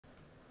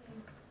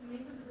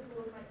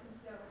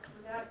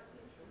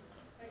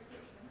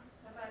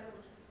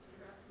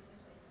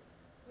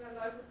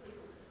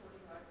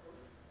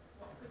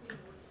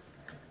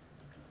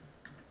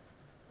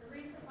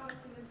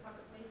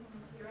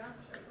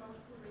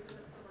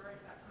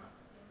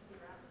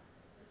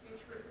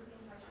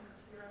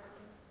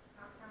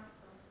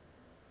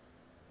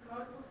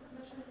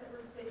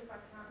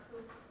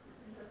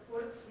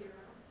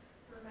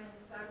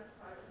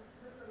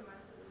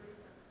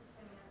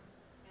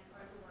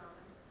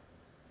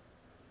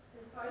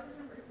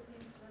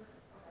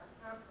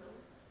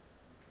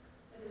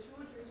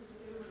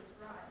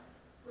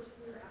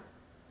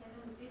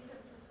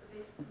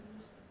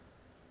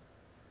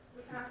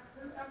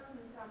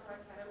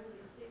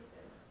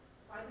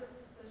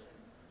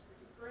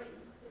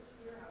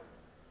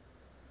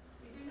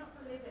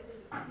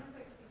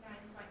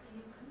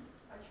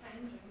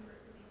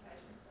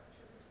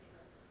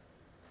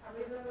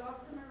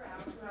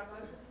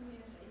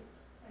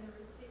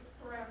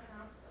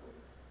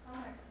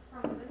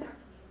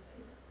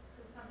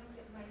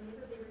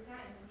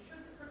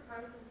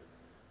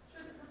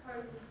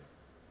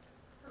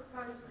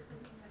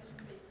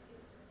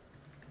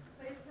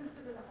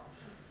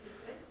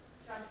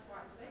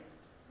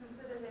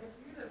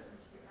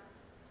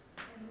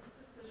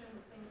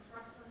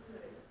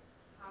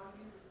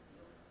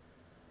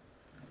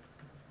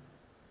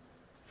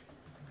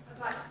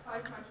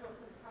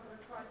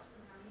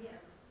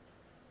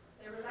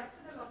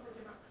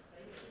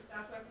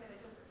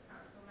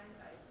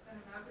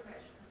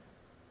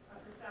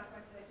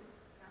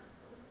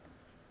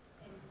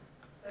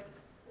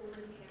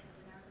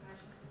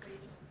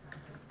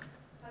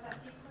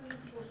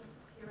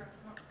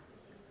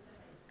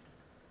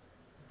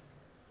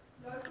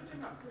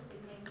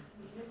democracy means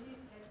communities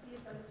have the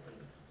ability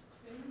to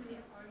turn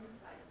their own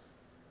fate.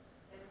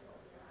 That is what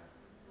we are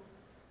asking for.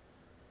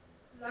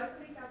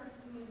 Locally governed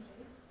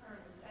communities are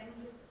an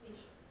endangered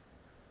species.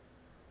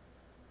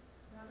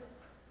 Now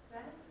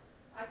that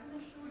I can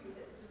assure you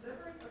that the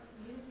delivery of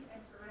community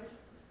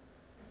aspirations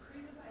and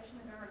preservation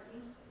of our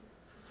identity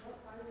is what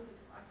I will be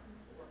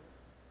fighting for.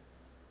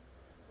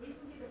 We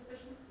can get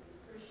efficiencies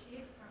through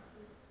shared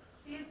councils,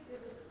 shared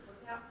services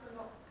without the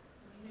loss of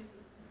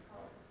community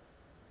control.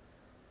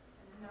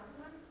 And another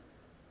one,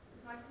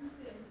 my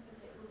concern is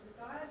that your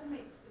desire to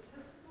meet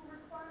statistical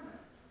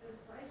requirements is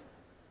greater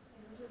than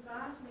your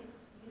desire to meet the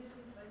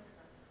community's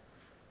interests.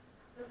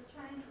 This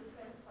change will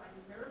satisfy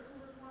numerical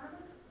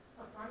requirements,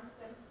 but won't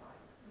satisfy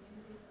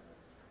communities'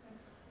 interests.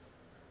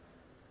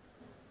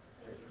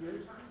 Thank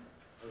you.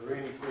 Are there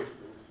any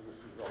questions to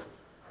Mrs.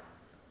 Roberts?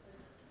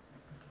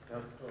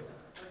 Councillor.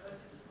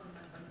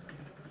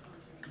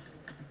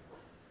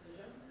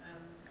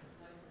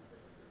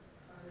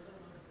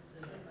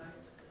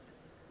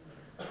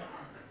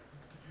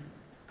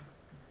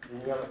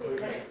 Any other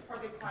questions? That's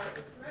probably quite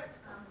accurate.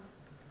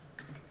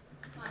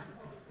 I'm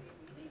obviously a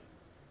beauty,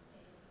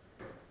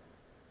 and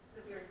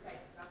the very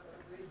fact that I've got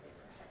a word that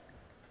perhaps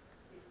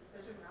says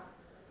decision rather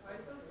than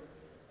proposal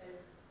is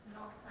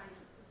not saying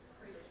it's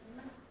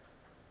predetermined.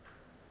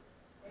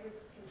 As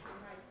has been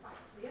made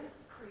quite clear,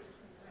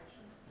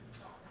 predetermination is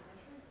not an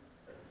issue,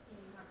 but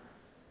any number.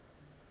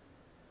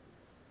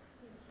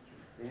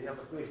 Any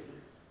other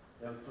questions?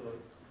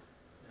 Councillor.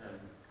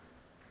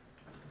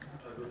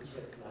 I would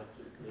just like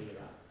to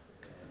clear up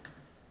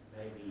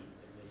maybe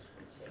a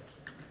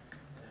misconception.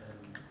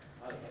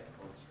 I have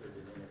gone through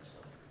the minutes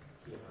of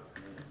the Tira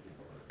Community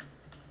Board,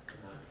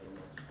 and I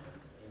cannot find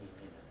any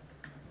minutes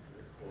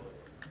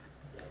recording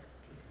that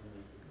the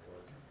Community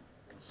Board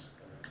was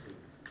going to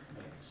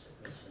make a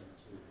submission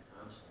to the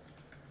Council.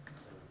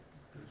 So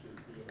could you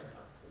clear that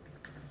up for me,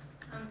 please?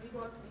 It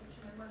was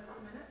mentioned in one of the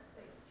minutes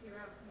that the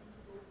Tira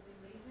Community Board will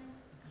be meeting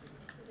to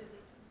consider the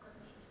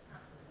submission to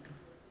Council.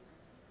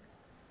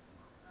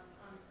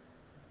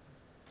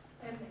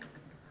 And then,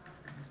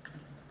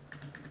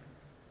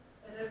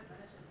 it is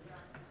managed in the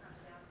item come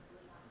down to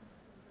the line.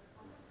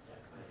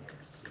 I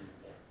have seen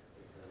that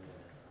particular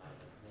minute. I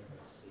have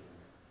never seen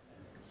an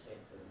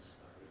acceptance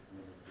by the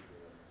Community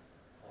Board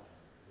of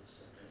the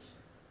submission.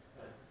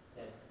 But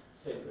that's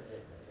simply,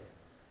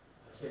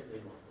 I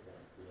simply wanted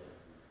that clear.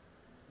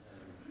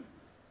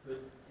 But,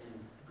 and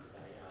if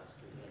I ask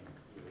again,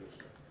 Your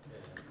Worship,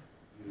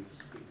 you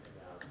speak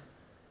about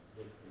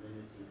the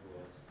Community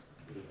Board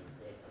being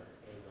better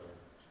able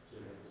to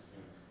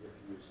represent the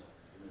views of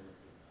the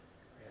community.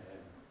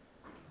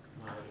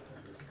 My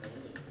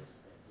understanding is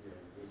that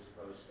during this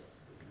process,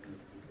 the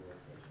Community Board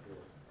has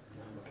brought a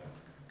number of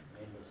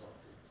members of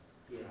the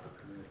Tira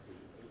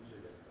community into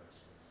the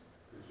process.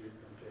 Could you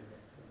confirm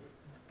that for me?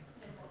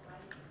 In what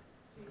way do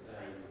you say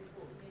that we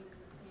brought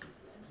members of the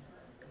community into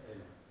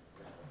it?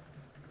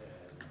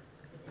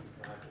 In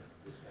private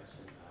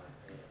discussions I've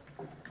had,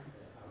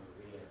 I'm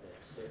aware that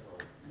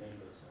several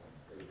members of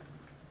the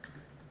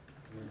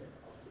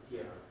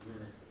Tira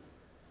community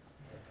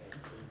have had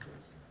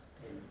input,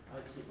 and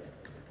I see that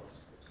as a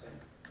positive thing.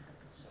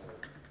 So,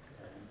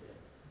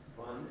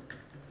 one,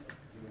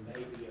 you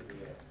may be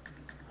aware,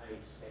 I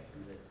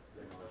seconded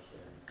the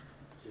motion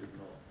to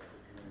not have a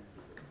community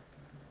board.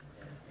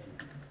 And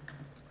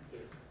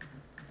if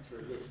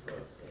through this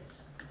process,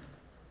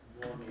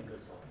 more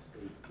members of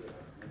the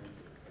Tira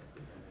community have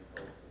become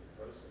involved in the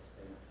process,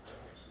 then I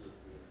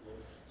absolutely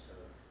applaud it. So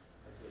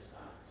I just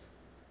asked,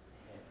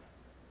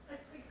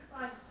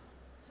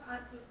 To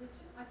answer your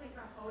question, I think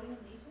by holding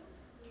meetings,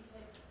 we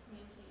had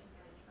community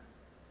engagement.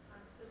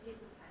 The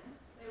people came,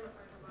 they were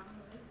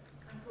overwhelmingly.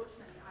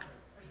 Unfortunately, I had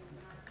three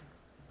organised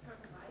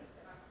triple A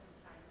that I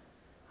contained.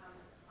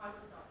 I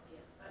was not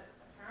there, but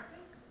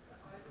apparently the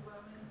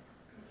overwhelming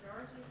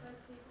majority of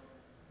those people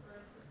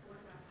were in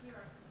support of our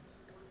Tira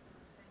community board and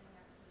maintaining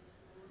our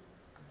community board.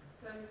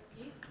 So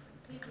yes,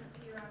 people of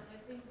Tira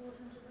have been brought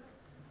into this.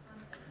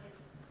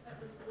 It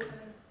was brought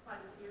in by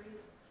the very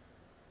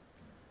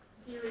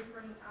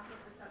bringing up of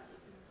the subject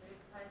in the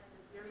first place,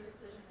 the very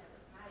decision that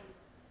was made.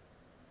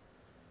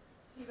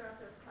 Tira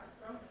feels quite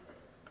strongly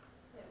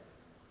that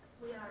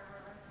we are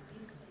our own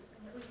identity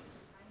and that we should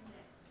retain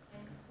that,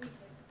 and we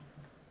have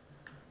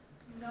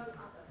no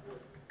other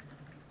voice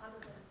other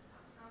than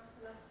our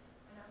councillor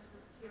and our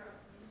Tira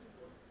community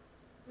board.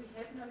 We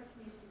have no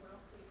community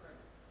welfare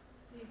groups.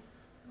 There's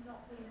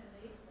not been a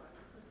need for one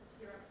because the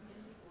Tira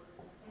community board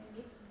has met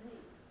the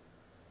need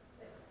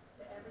that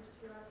the average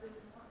Tira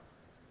person wants.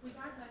 We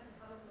don't make a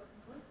hell of a lot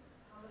of noise,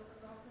 hell of a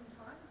lot of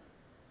times.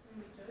 When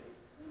we do,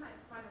 we make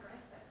quite a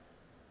racket.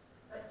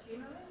 But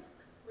generally,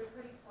 we're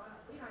pretty quiet.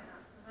 We don't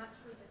ask for much,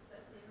 we just sit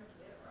there and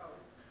let it roll.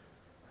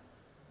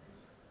 In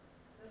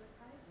this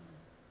case,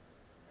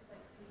 I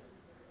think people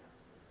are very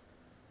upset.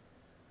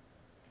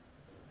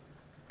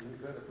 Any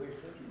further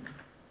questions?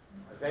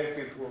 I thank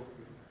you for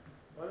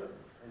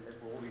and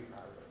that will all be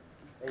part of it.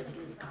 Thank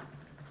you.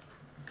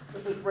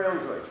 Mrs.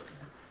 Brownsley,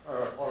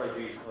 our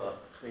apologies for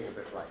being a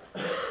bit late.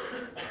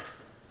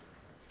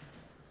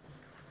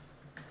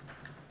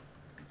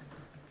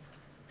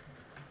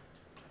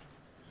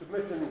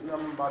 Submission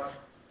number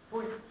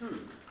 0.2.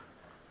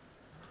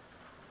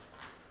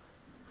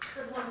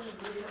 Good morning,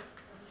 Mr.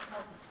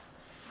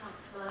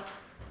 Councillors.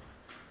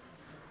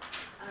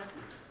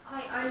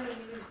 I only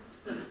used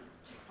the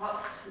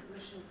box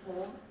submission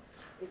form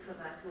because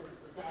I thought it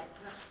was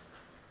adequate,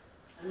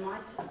 and my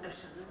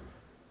submission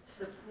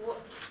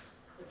supports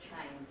the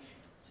change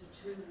to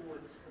 2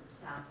 wards for the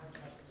South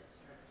Waikato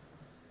district.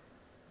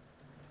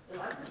 The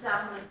Local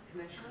Government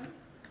Commission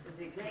is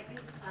exactly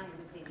the same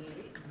as any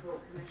electoral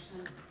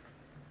commission.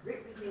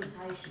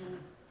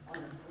 Representation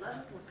on the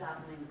political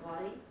governing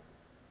body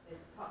is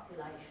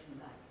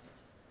population-based.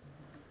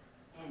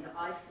 And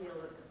I feel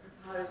that the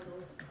proposal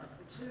of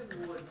the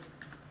 2 wards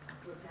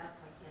for South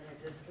Waikato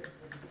district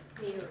is the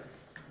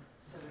fairest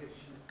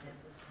solution at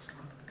this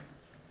time.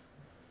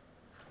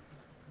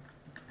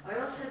 I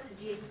also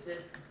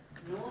suggested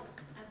north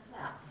and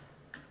south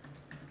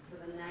for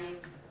the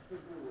names of the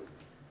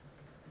wards,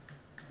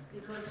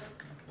 because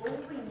all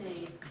we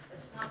need is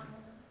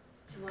something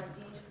to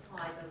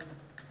identify them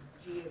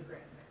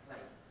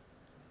geographically.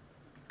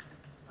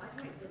 I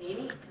think that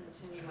any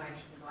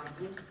continuation of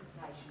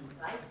identification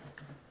based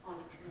on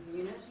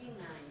community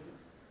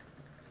names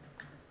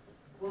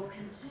will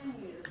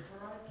continue the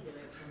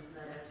parochialism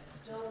that is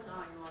still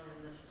going on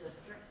in this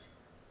district,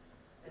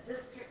 a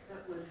district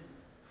that was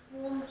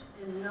formed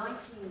in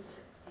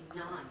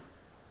 1969,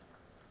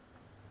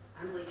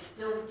 and we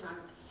still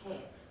don't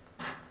have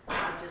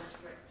a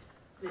district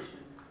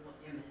vision or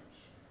image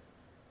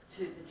to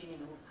the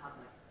general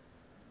public,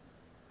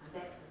 and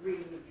that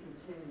really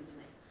concerns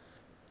me.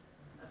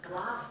 At the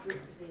last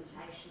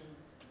representation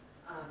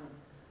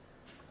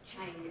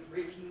chain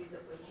review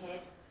that we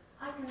had,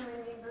 I can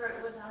remember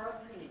it was our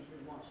opponent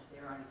who wanted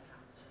their own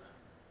councillor.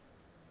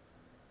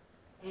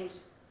 And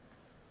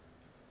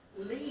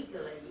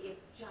legally, it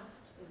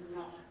just is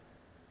not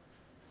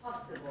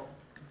possible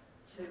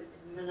to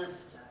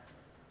administer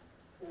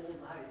all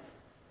those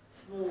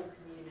small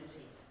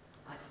communities.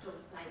 I still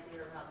say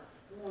there are other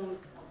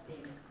forms of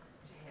them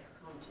to have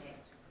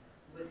contact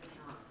with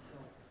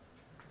council.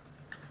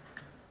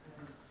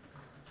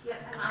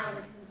 And I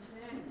am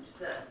concerned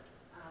that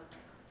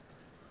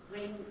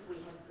when we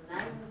have the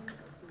names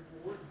of the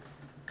wards,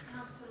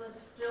 councillors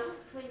still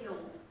feel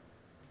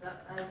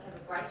that they have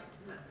a greater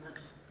commitment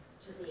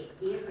to their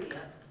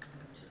area,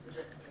 to the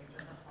district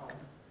as a whole.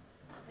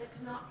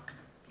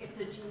 It's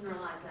a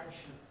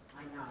generalisation,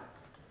 I know,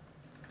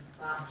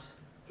 but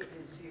it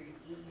is very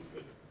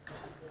easy to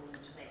fall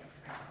into that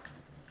trap.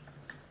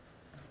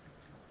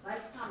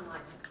 Based on my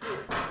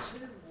support for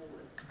 2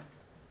 wards,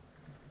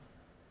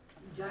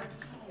 you don't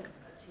have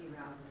a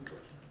Tirau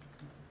ward,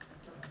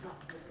 so it's not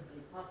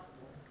visibly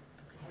possible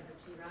to have a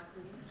Tirau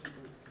community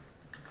ward.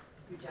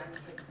 You don't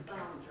have the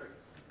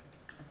boundaries,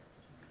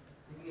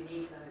 and you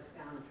need those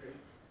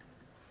boundaries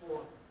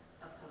for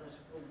a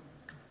political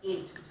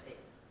entity.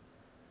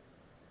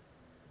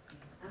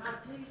 And I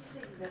do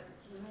see that the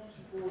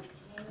community board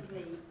can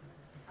be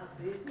a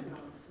burden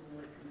on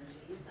smaller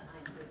committees. I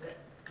know that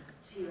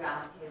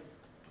Tirau have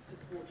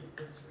supported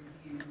this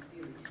review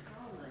very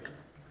strongly,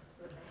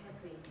 but there have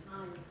been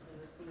times when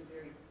there's been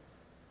very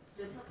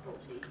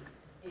difficulty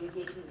in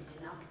getting